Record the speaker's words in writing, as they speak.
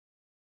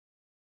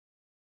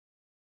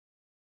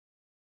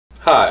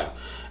Hi,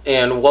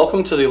 and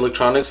welcome to the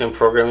Electronics and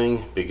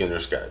Programming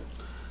Beginner's Guide.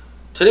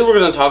 Today we're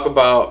going to talk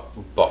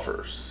about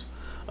buffers.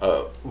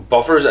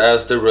 Buffers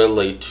as they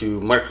relate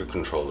to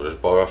microcontrollers,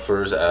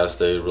 buffers as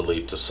they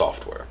relate to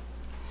software.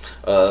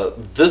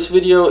 This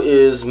video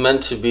is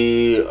meant to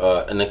be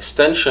an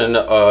extension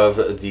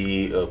of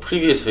the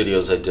previous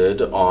videos I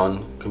did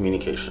on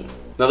communication.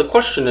 Now the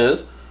question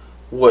is,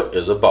 what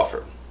is a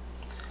buffer?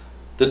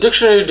 The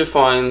dictionary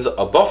defines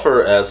a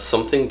buffer as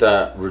something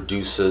that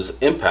reduces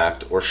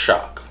impact or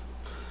shock.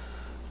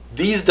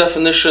 These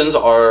definitions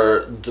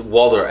are,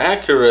 while they're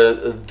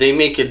accurate, they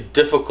make it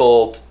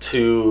difficult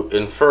to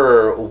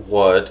infer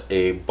what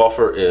a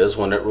buffer is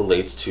when it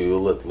relates to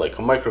like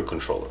a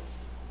microcontroller.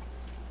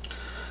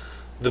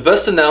 The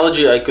best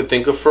analogy I could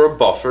think of for a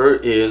buffer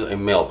is a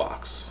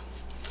mailbox.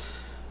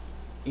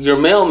 Your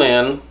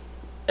mailman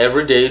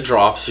every day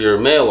drops your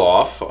mail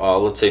off,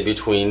 let's say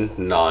between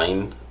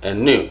 9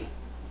 and noon.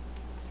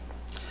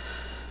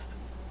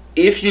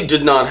 If you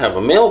did not have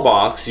a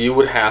mailbox, you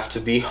would have to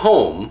be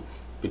home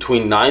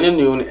between 9 and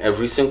noon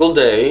every single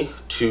day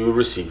to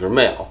receive your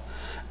mail.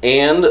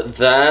 And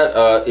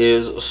that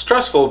is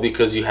stressful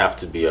because you have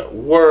to be at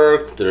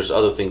work, there's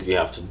other things you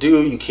have to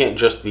do. You can't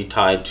just be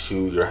tied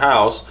to your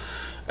house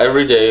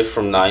every day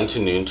from 9 to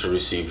noon to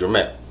receive your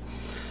mail.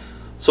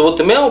 So what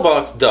the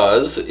mailbox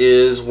does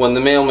is when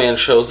the mailman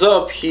shows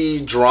up,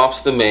 he drops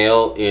the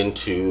mail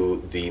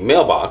into the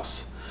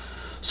mailbox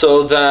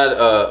so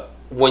that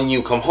when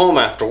you come home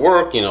after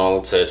work,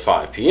 let's say at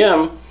 5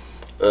 p.m.,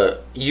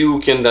 you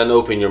can then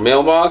open your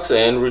mailbox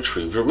and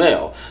retrieve your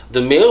mail.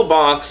 The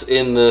mailbox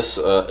in this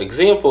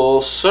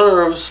example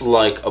serves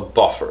like a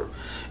buffer.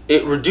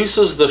 It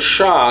reduces the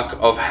shock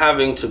of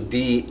having to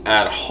be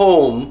at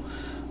home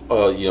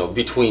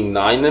between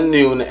 9 and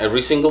noon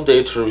every single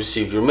day to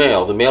receive your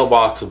mail. The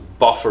mailbox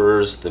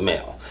buffers the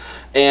mail.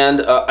 And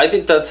I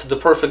think that's the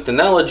perfect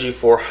analogy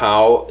for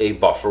how a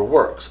buffer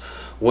works.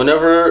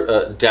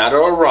 Whenever data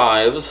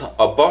arrives,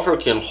 a buffer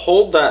can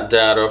hold that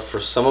data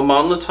for some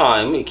amount of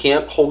time. It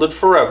can't hold it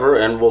forever,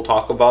 and we'll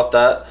talk about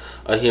that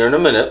here in a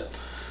minute.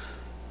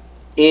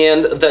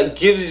 And that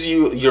gives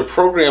you your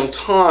program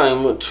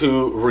time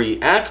to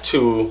react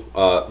to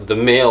the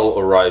mail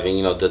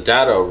arriving, the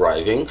data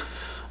arriving,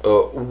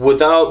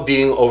 without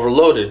being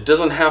overloaded. It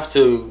doesn't have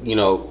to,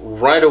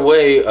 right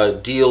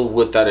away deal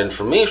with that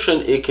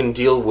information. It can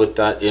deal with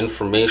that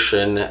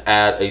information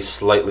at a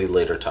slightly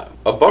later time.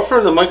 A buffer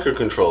in the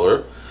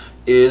microcontroller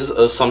is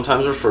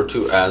sometimes referred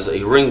to as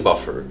a ring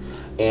buffer.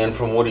 And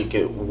from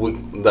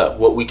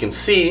what we can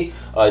see,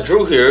 I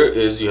drew here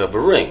is you have a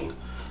ring.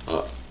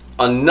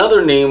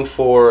 Another name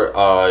for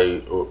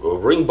a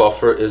ring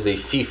buffer is a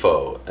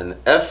FIFO, an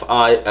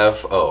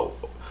FIFO.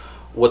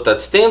 What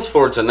that stands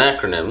for, it's an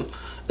acronym.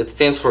 It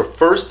stands for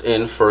first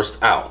in,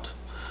 first out.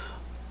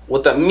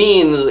 What that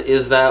means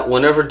is that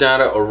whenever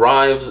data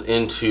arrives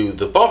into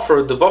the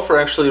buffer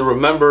actually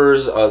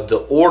remembers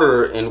the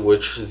order in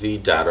which the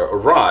data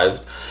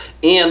arrived,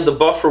 and the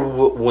buffer,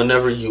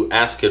 whenever you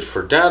ask it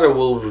for data,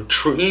 will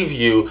retrieve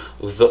you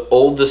the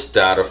oldest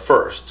data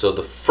first. So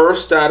the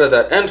first data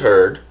that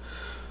entered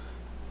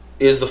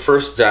is the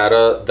first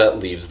data that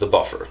leaves the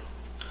buffer.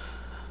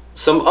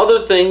 Some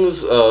other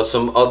things,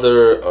 some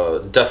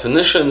other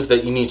definitions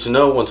that you need to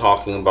know when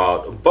talking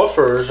about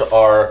buffers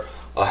are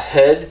a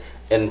head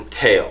and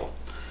tail.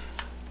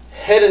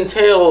 Head and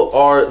tail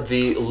are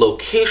the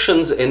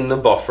locations in the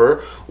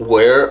buffer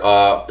where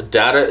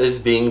data is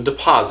being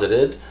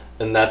deposited,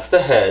 and that's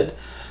the head,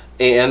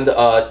 and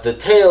the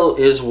tail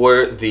is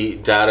where the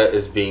data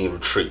is being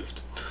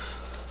retrieved.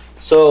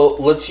 So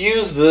let's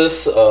use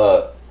this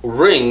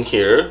ring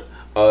here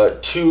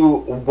to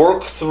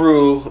work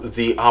through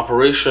the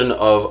operation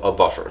of a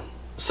buffer.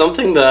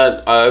 Something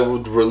that I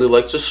would really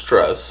like to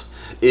stress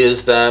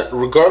is that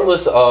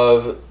regardless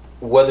of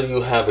whether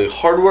you have a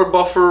hardware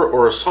buffer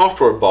or a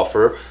software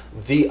buffer,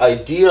 the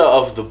idea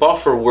of the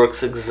buffer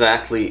works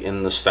exactly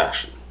in this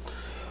fashion.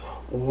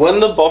 When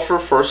the buffer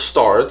first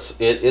starts,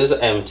 it is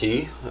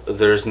empty,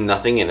 there's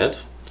nothing in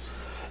it,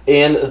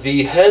 and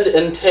the head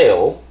and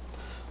tail,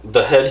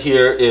 the head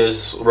here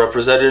is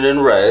represented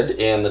in red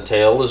and the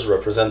tail is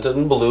represented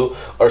in blue,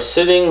 are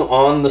sitting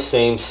on the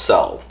same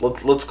cell.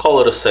 Let's call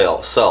it a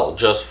cell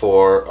just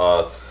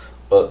for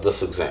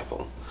this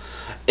example.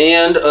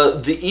 And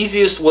the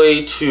easiest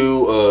way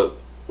to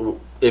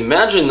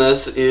imagine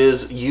this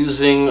is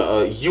using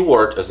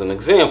UART as an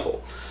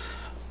example.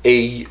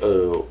 A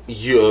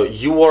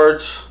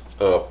UART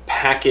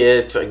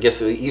packet, I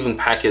guess even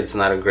packet's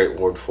not a great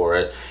word for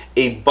it.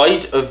 A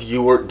byte of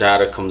UART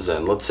data comes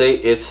in. Let's say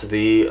it's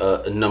the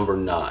number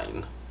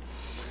 9.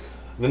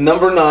 The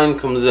number 9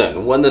 comes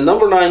in. When the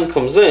number 9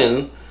 comes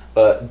in,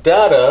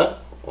 data,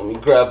 let me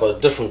grab a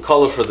different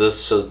color for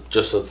this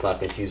just so it's not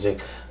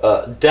confusing.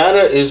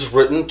 Data is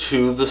written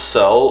to the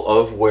cell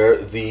of where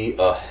the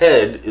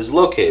head is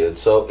located.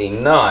 So a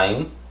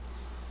 9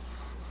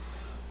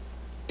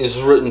 is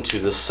written to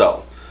the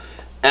cell.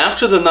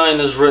 After the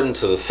 9 is written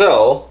to the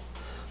cell,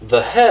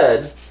 the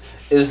head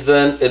is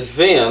then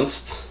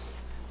advanced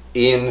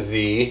in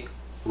the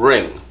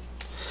ring.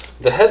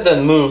 The head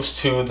then moves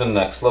to the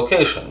next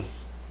location.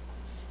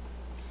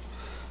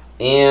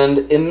 And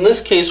in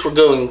this case, we're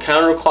going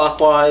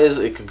counterclockwise.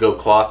 It could go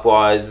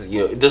clockwise.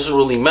 It doesn't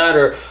really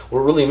matter. What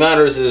really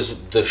matters is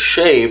the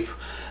shape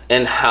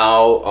and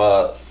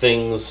how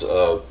things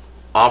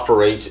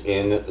operate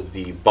in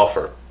the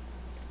buffer.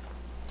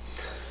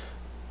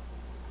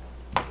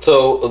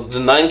 So the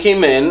 9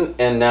 came in,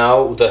 and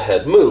now the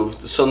head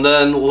moved. So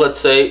then let's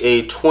say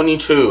a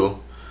 22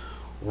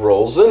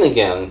 rolls in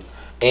again.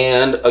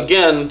 And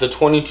again, the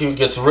 22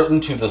 gets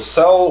written to the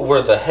cell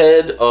where the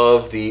head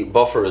of the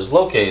buffer is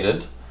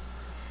located.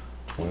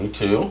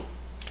 22,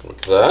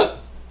 like that.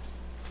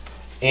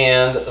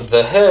 And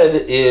the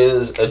head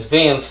is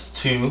advanced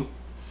to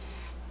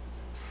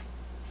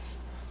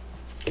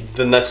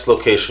the next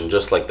location,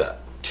 just like that.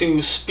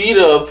 To speed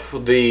up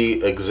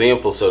the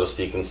example, so to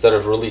speak, instead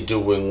of really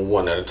doing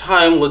one at a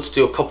time, let's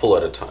do a couple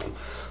at a time.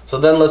 So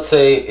then let's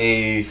say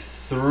a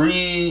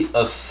 3,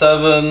 a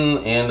 7,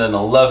 and an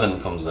 11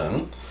 comes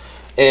in,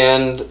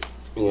 and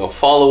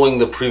following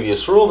the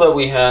previous rule that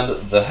we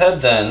had, the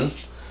head then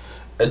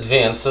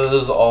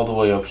advances all the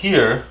way up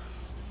here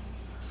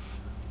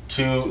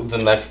to the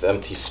next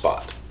empty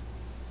spot.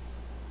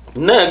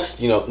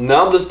 Next,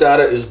 now this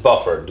data is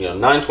buffered,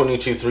 9,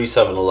 22, 3,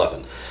 7,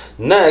 11.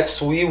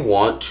 Next, we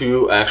want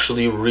to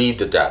actually read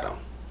the data.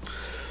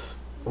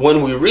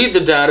 When we read the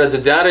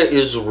data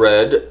is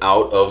read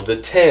out of the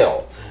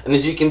tail. And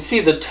as you can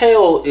see, the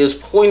tail is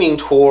pointing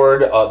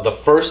toward the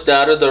first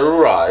data that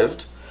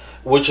arrived,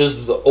 which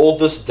is the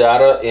oldest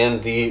data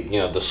in the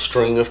the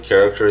string of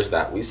characters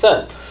that we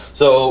sent.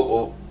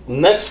 So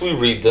next we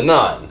read the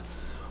 9.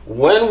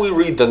 When we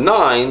read the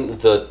 9,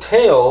 the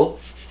tail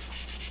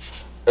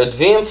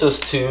advances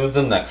to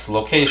the next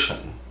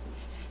location.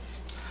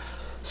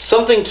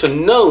 Something to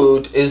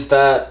note is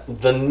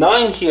that the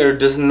 9 here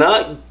does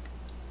not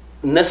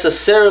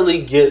necessarily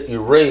get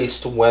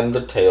erased when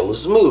the tail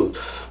is moved,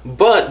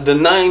 but the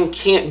 9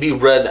 can't be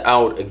read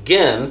out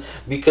again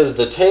because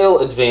the tail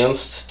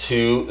advanced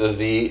to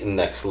the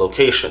next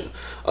location.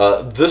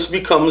 This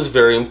becomes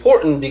very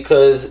important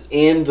because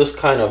in this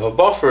kind of a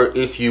buffer,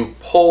 if you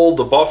pull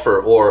the buffer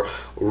or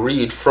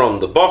read from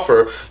the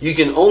buffer, you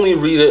can only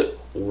read it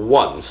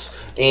once,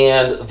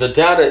 and the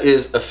data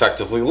is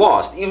effectively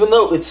lost. Even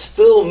though it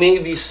still may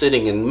be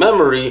sitting in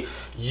memory,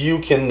 you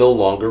can no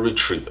longer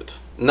retrieve it.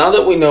 Now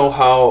that we know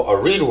how a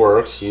read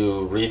works,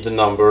 you read the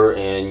number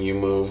and you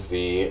move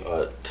the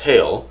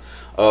tail,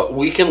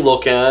 we can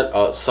look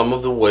at some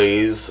of the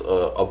ways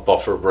a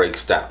buffer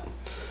breaks down.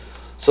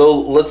 So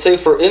let's say,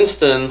 for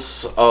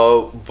instance,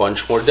 a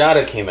bunch more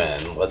data came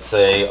in. Let's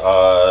say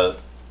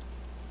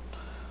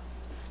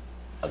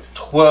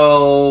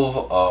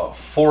 12,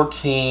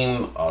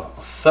 14,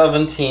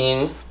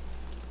 17,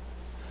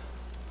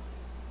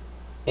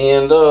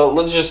 and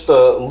let's just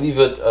leave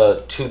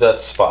it to that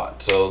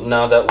spot. So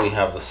now that we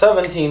have the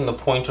 17, the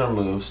pointer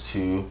moves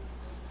to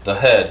the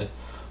head,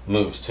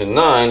 moves to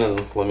 9,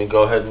 and let me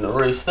go ahead and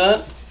erase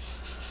that,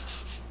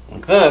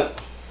 like that.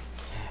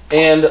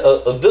 And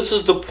this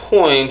is the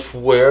point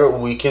where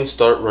we can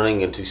start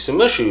running into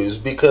some issues,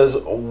 because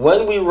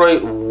when we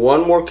write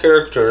one more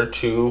character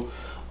to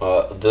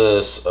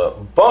this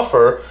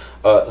buffer,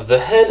 the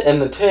head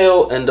and the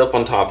tail end up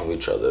on top of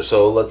each other.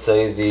 So let's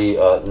say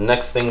the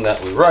next thing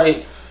that we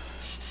write,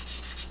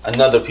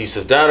 another piece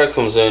of data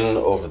comes in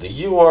over the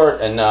UART,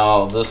 and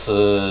now this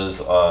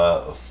is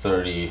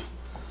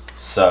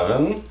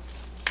 37,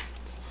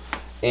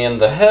 and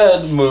the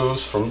head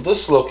moves from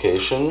this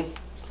location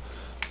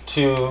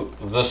to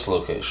this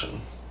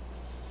location.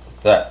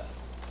 That.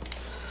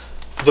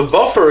 The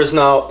buffer is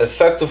now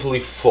effectively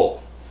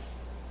full.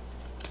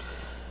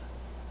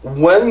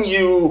 When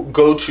you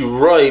go to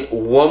write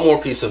one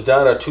more piece of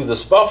data to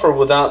this buffer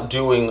without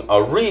doing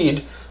a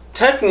read,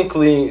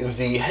 technically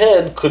the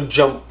head could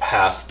jump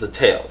past the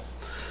tail.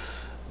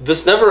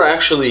 This never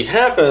actually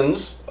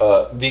happens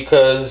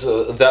because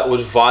that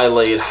would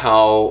violate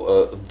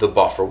how the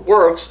buffer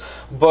works.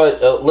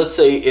 But let's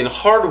say in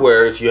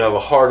hardware, if you have a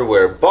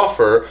hardware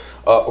buffer,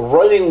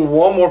 writing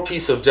one more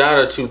piece of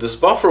data to this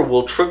buffer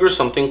will trigger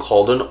something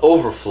called an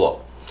overflow.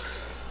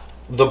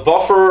 The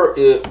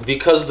buffer,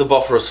 because the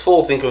buffer is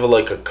full, think of it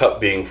like a cup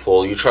being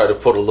full. You try to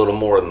put a little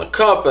more in the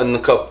cup and the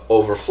cup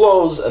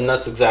overflows, and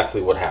that's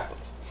exactly what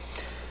happens.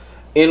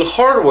 In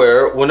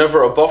hardware,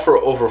 whenever a buffer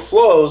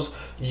overflows,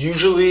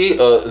 usually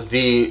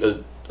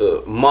the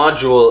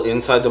module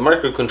inside the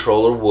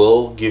microcontroller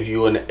will give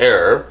you an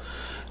error,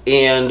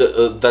 and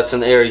that's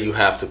an error you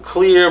have to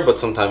clear, but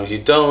sometimes you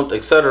don't,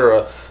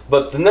 etc.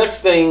 But the next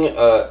thing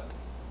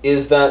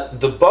is that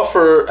the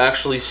buffer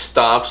actually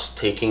stops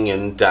taking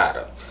in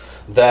data.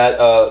 That,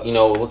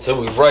 let's say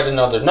we write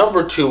another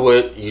number to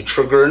it, you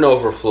trigger an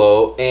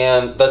overflow,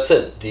 and that's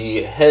it.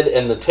 The head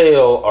and the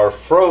tail are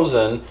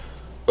frozen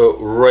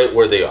right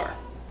where they are.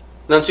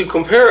 Now, to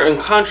compare and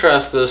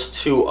contrast this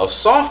to a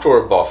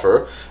software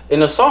buffer,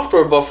 in a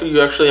software buffer you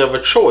actually have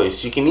a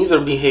choice. You can either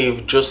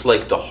behave just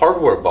like the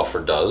hardware buffer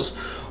does,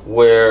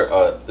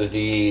 where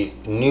the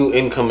new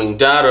incoming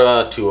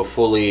data to a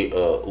fully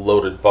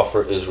loaded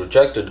buffer is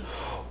rejected,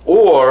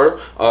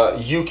 Or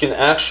you can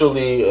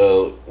actually,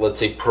 let's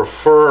say,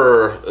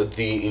 prefer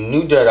the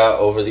new data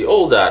over the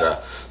old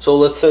data. So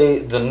let's say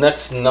the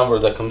next number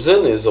that comes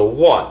in is a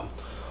 1.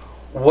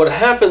 What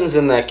happens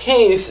in that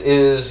case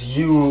is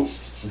you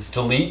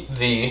delete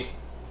the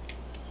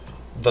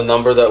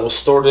number that was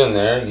stored in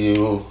there,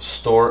 you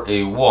store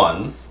a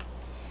 1,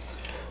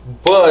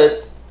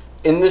 but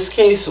in this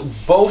case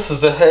both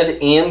the head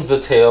and the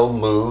tail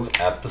move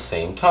at the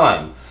same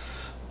time.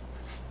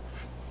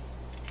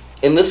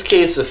 In this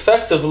case,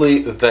 effectively,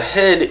 the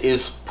head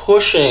is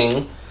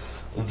pushing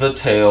the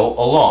tail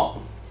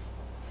along.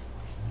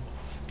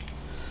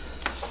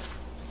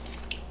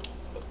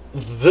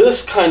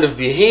 This kind of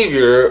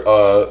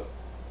behavior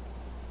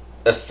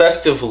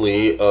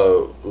effectively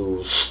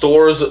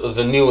stores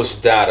the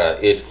newest data.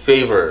 It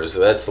favors,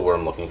 that's the word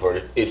I'm looking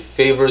for, it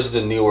favors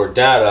the newer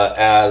data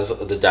as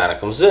the data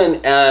comes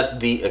in at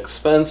the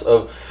expense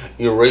of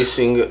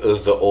erasing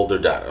the older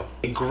data.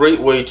 A great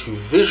way to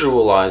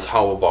visualize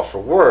how a buffer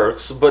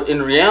works, but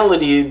in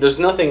reality there's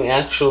nothing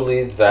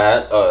actually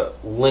that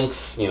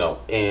links,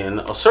 in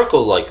a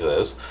circle like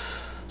this.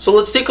 So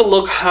let's take a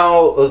look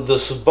how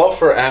this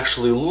buffer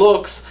actually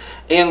looks,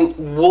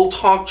 and we'll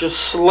talk just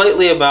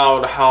slightly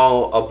about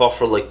how a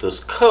buffer like this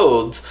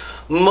codes,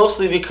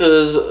 mostly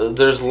because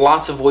there's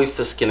lots of ways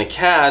to skin a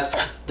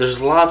cat,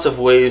 there's lots of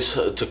ways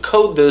to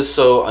code this,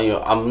 so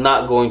I'm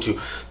not going to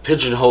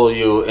pigeonhole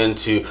you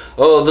into,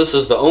 oh, this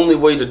is the only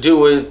way to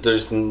do it,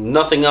 there's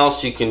nothing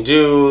else you can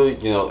do,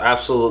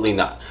 absolutely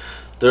not.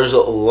 There's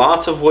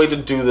lots of ways to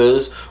do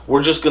this.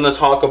 We're just going to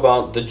talk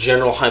about the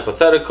general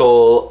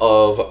hypothetical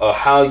of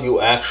how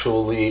you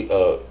actually,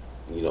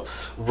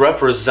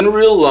 represent. In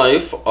real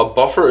life, a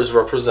buffer is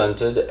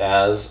represented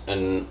as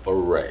an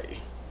array.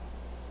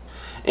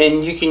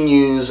 And you can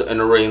use an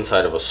array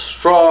inside of a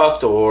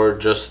struct or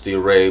just the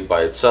array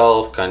by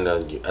itself, kind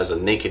of as a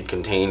naked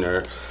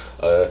container.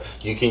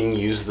 You can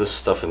use this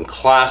stuff in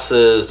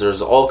classes.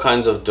 There's all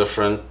kinds of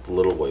different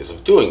little ways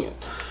of doing it.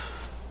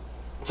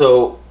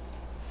 So,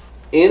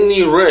 in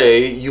the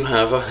array, you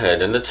have a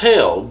head and a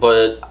tail,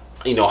 but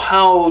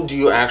how do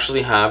you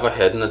actually have a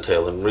head and a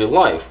tail in real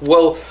life?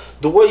 Well,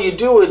 the way you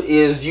do it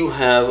is you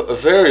have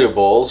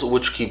variables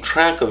which keep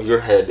track of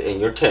your head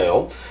and your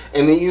tail,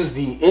 and they use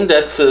the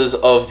indexes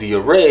of the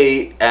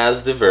array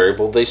as the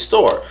variable they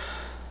store.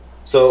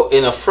 So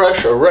in a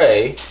fresh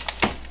array,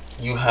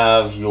 you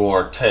have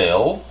your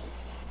tail,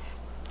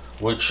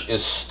 which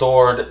is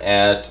stored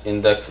at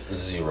index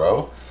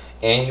 0,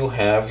 and you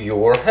have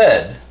your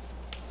head,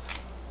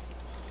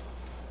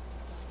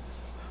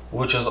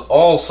 which is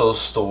also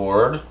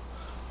stored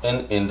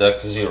in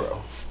index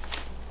 0.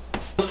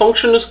 The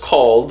function is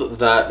called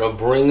that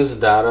brings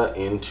data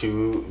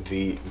into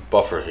the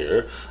buffer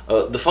here.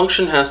 The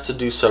function has to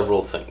do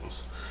several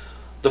things.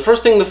 The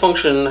first thing the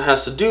function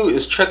has to do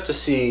is check to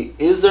see,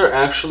 is there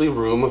actually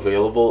room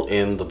available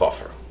in the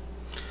buffer?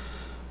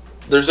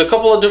 There's a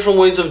couple of different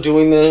ways of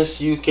doing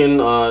this. You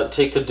can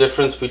take the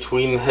difference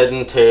between head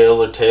and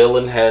tail, or tail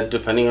and head,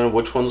 depending on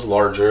which one's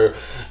larger,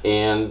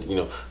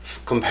 and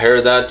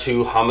compare that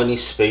to how many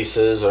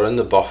spaces are in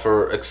the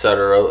buffer,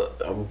 etc.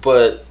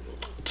 But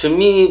to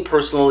me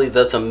personally,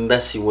 that's a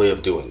messy way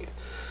of doing it.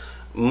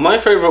 My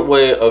favorite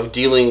way of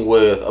dealing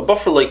with a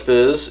buffer like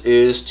this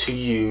is to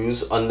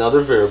use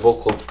another variable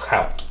called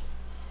count.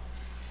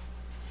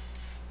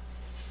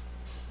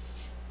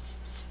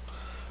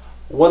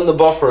 When the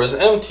buffer is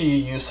empty,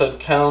 you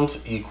set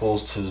count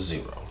equals to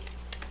 0.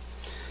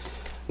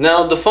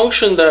 Now the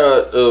function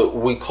that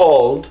we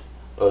called,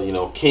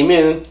 came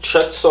in,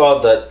 checked, saw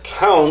that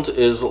count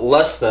is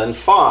less than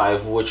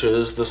 5, which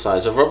is the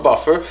size of our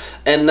buffer,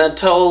 and that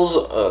tells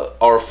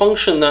our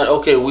function that,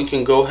 okay, we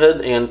can go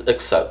ahead and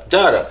accept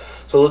data.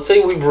 So let's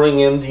say we bring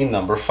in the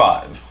number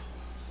 5.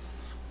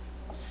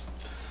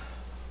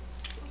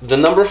 The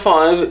number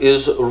 5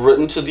 is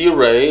written to the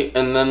array,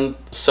 and then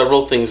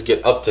several things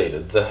get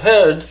updated. The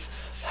head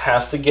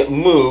has to get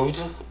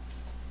moved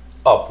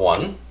up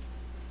 1.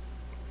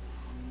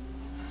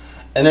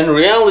 And in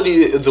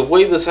reality, the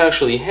way this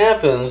actually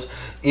happens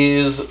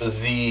is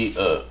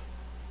the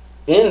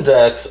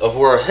index of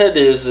where our head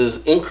is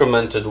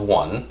incremented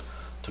 1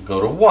 to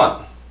go to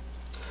 1.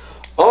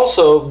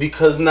 Also,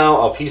 because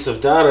now a piece of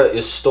data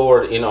is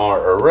stored in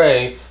our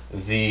array,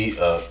 the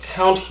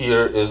count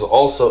here is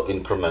also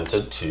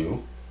incremented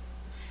to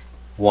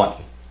 1.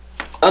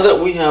 Now that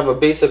we have a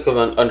basic of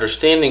an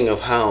understanding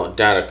of how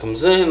data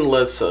comes in,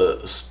 let's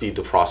speed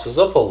the process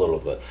up a little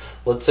bit.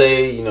 Let's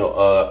say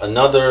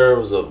another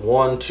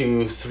 1,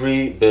 2,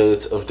 3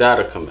 bits of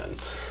data come in.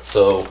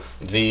 So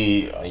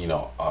the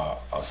a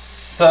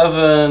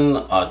 7,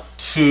 a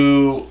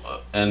 2,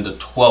 and a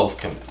 12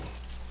 come in.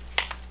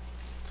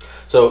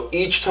 So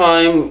each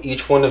time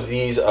each one of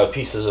these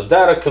pieces of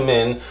data come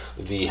in,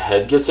 the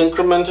head gets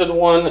incremented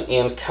 1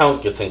 and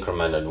count gets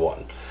incremented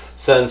 1.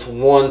 Since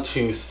 1,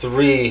 2,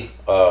 3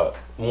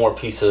 more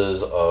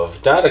pieces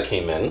of data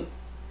came in,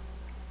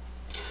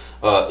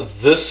 both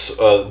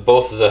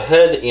the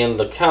head and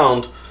the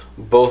count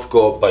both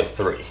go up by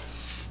 3.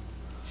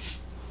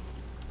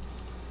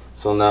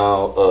 So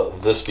now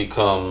this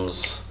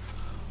becomes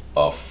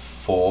a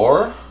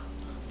 4,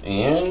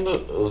 and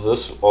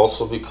this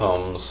also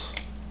becomes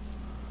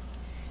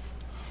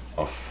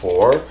a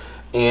 4,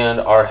 and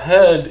our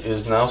head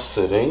is now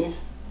sitting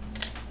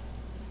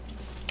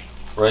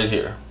right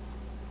here.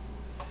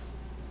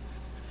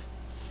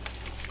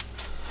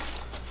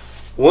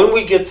 When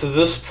we get to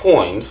this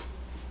point,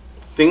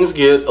 things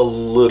get a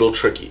little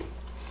tricky.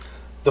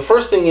 The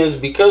first thing is,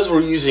 because we're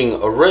using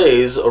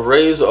arrays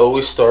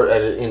always start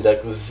at an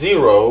index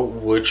 0,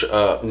 which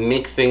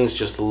make things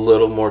just a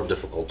little more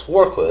difficult to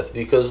work with.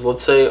 Because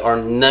let's say our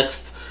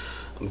next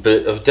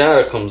bit of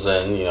data comes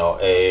in, you know,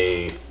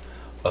 a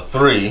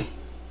 3.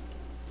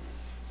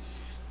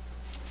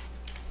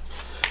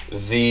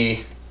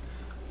 The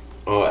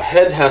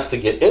head has to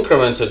get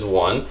incremented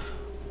 1,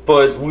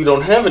 but we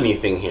don't have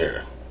anything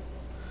here.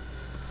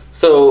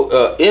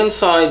 So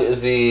inside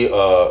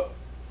the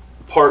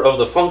part of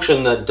the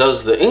function that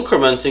does the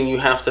incrementing, you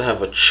have to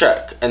have a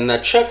check, and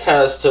that check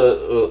has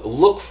to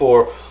look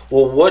for,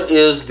 well, what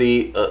is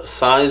the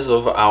size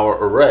of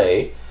our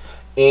array,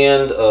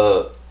 and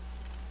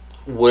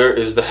where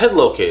is the head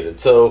located.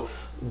 So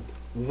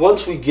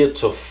once we get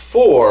to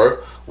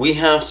 4, we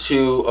have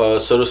to,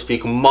 so to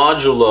speak,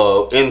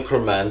 modulo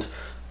increment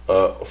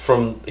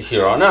from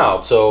here on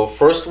out. So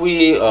first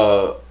we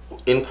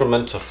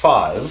increment to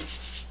 5.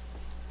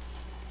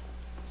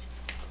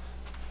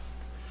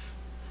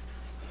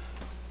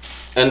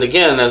 And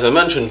again, as I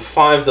mentioned,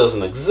 5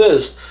 doesn't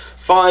exist.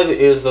 5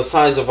 is the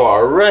size of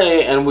our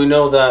array, and we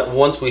know that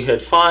once we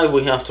hit 5,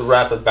 we have to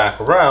wrap it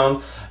back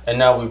around, and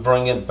now we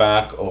bring it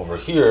back over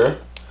here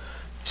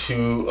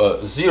to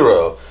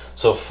 0.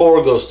 So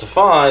 4 goes to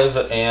 5,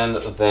 and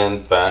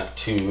then back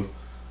to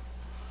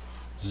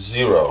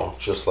 0,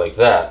 just like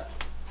that.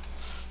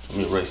 Let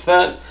me erase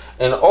that.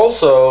 And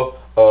also,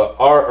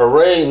 our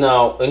array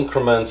now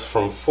increments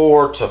from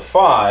 4 to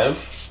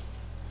 5,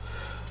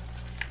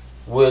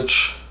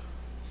 which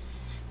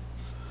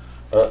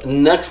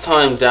next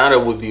time data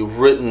would be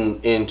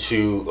written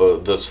into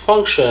this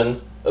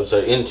function,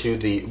 into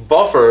the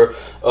buffer,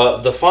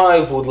 the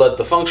 5 would let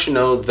the function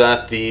know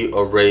that the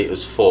array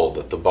is full,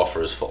 that the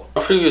buffer is full.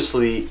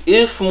 Previously,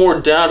 if more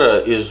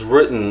data is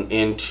written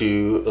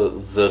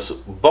into this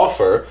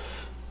buffer,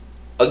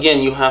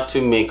 again, you have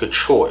to make a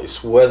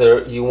choice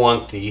whether you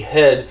want the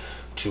head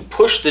to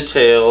push the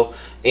tail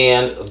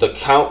and the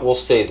count will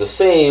stay the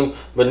same,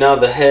 but now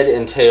the head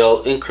and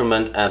tail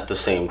increment at the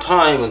same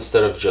time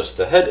instead of just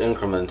the head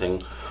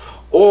incrementing,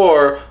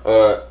 or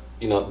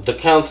you know, the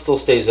count still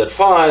stays at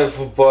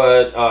 5,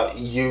 but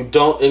you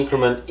don't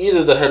increment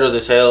either the head or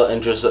the tail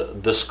and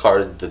just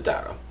discard the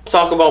data. Let's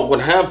talk about what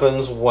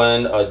happens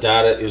when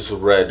data is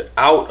read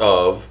out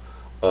of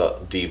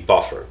the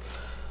buffer.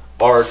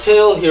 Our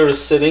tail here is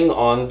sitting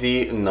on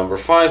the number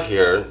 5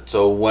 here,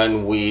 so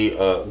when we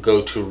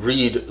go to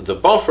read the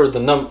buffer,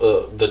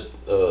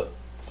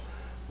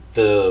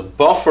 the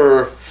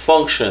buffer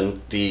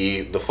function,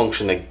 the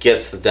function that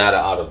gets the data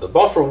out of the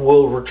buffer,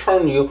 will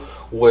return you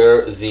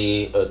where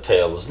the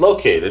tail is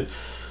located.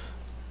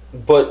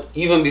 But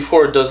even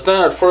before it does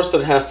that, first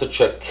it has to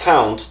check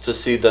count to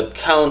see that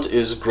count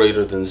is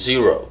greater than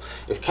 0.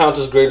 If count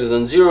is greater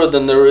than 0,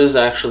 then there is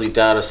actually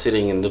data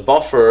sitting in the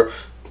buffer,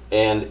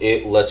 and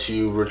it lets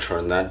you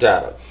return that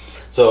data.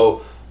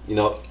 So, you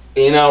know,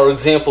 in our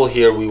example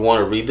here, we want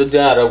to read the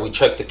data, we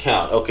check the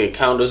count. Okay,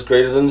 count is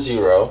greater than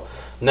 0.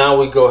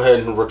 Now we go ahead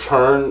and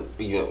return,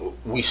 you know,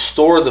 we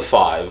store the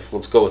 5.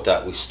 Let's go with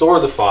that. We store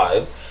the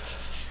 5.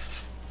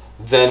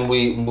 Then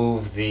we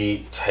move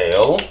the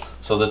tail.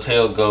 So the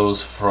tail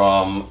goes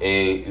from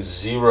a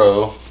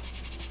 0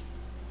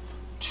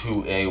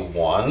 to a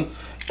 1.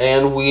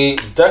 And we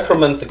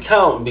decrement the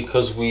count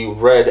because we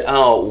read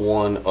out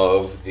one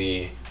of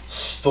the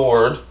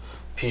stored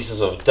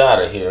pieces of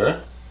data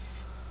here,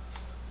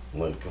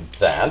 like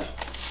that,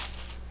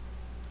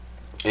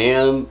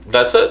 and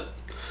that's it.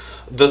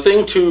 The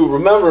thing to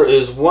remember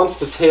is once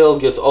the tail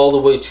gets all the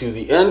way to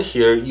the end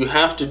here, you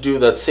have to do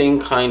that same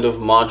kind of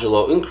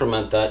modulo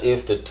increment, that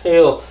if the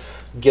tail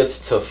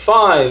gets to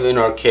 5 in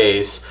our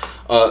case,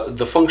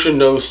 the function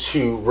knows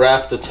to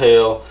wrap the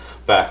tail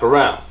back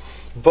around.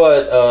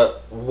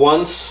 But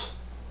once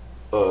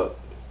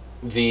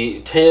the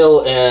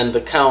tail and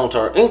the count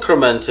are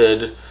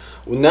incremented,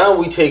 now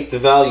we take the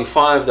value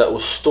 5 that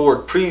was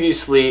stored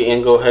previously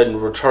and go ahead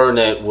and return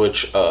it,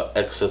 which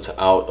exits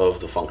out of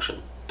the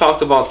function.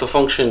 Talked about the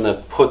function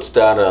that puts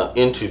data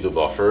into the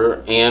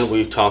buffer, and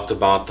we've talked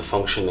about the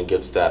function that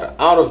gets data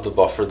out of the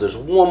buffer. There's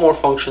one more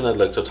function I'd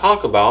like to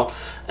talk about,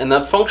 and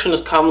that function is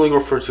commonly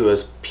referred to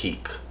as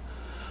peek.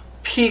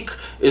 Peek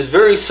is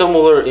very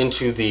similar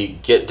into the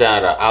get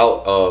data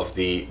out of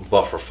the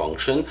buffer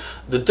function.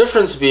 The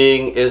difference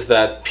being is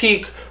that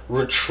peek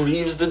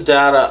retrieves the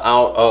data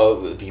out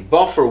of the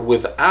buffer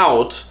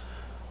without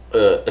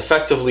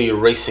effectively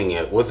erasing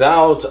it,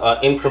 without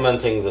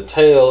incrementing the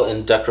tail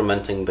and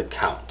decrementing the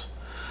count.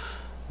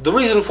 The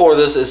reason for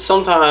this is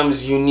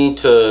sometimes you need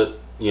to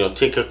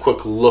take a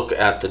quick look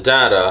at the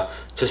data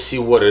to see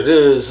what it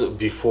is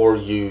before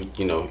you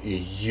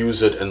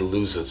use it and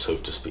lose it, so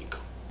to speak.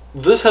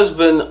 This has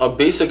been a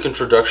basic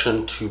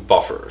introduction to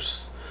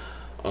buffers.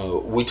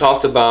 We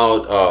talked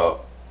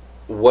about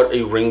what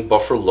a ring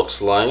buffer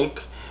looks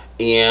like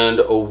and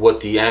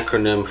what the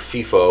acronym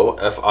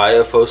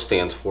FIFO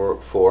stands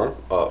for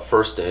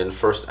first in,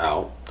 first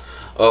out.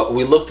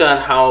 We looked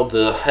at how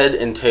the head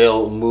and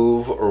tail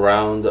move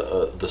around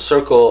the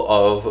circle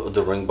of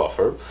the ring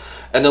buffer,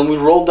 and then we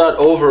rolled that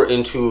over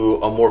into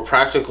a more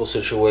practical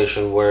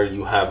situation where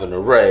you have an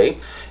array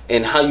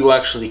and how you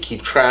actually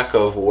keep track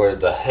of where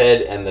the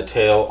head and the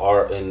tail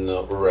are in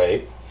the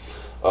array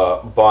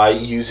by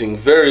using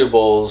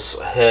variables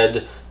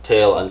head,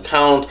 tail, and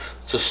count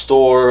to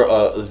store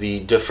the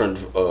different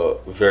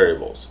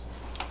variables.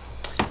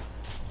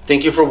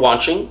 Thank you for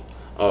watching.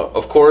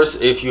 Of course,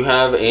 if you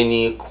have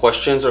any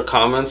questions or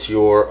comments,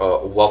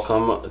 you're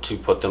welcome to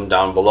put them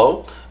down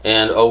below.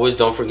 And always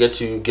don't forget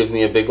to give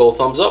me a big old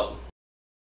thumbs up.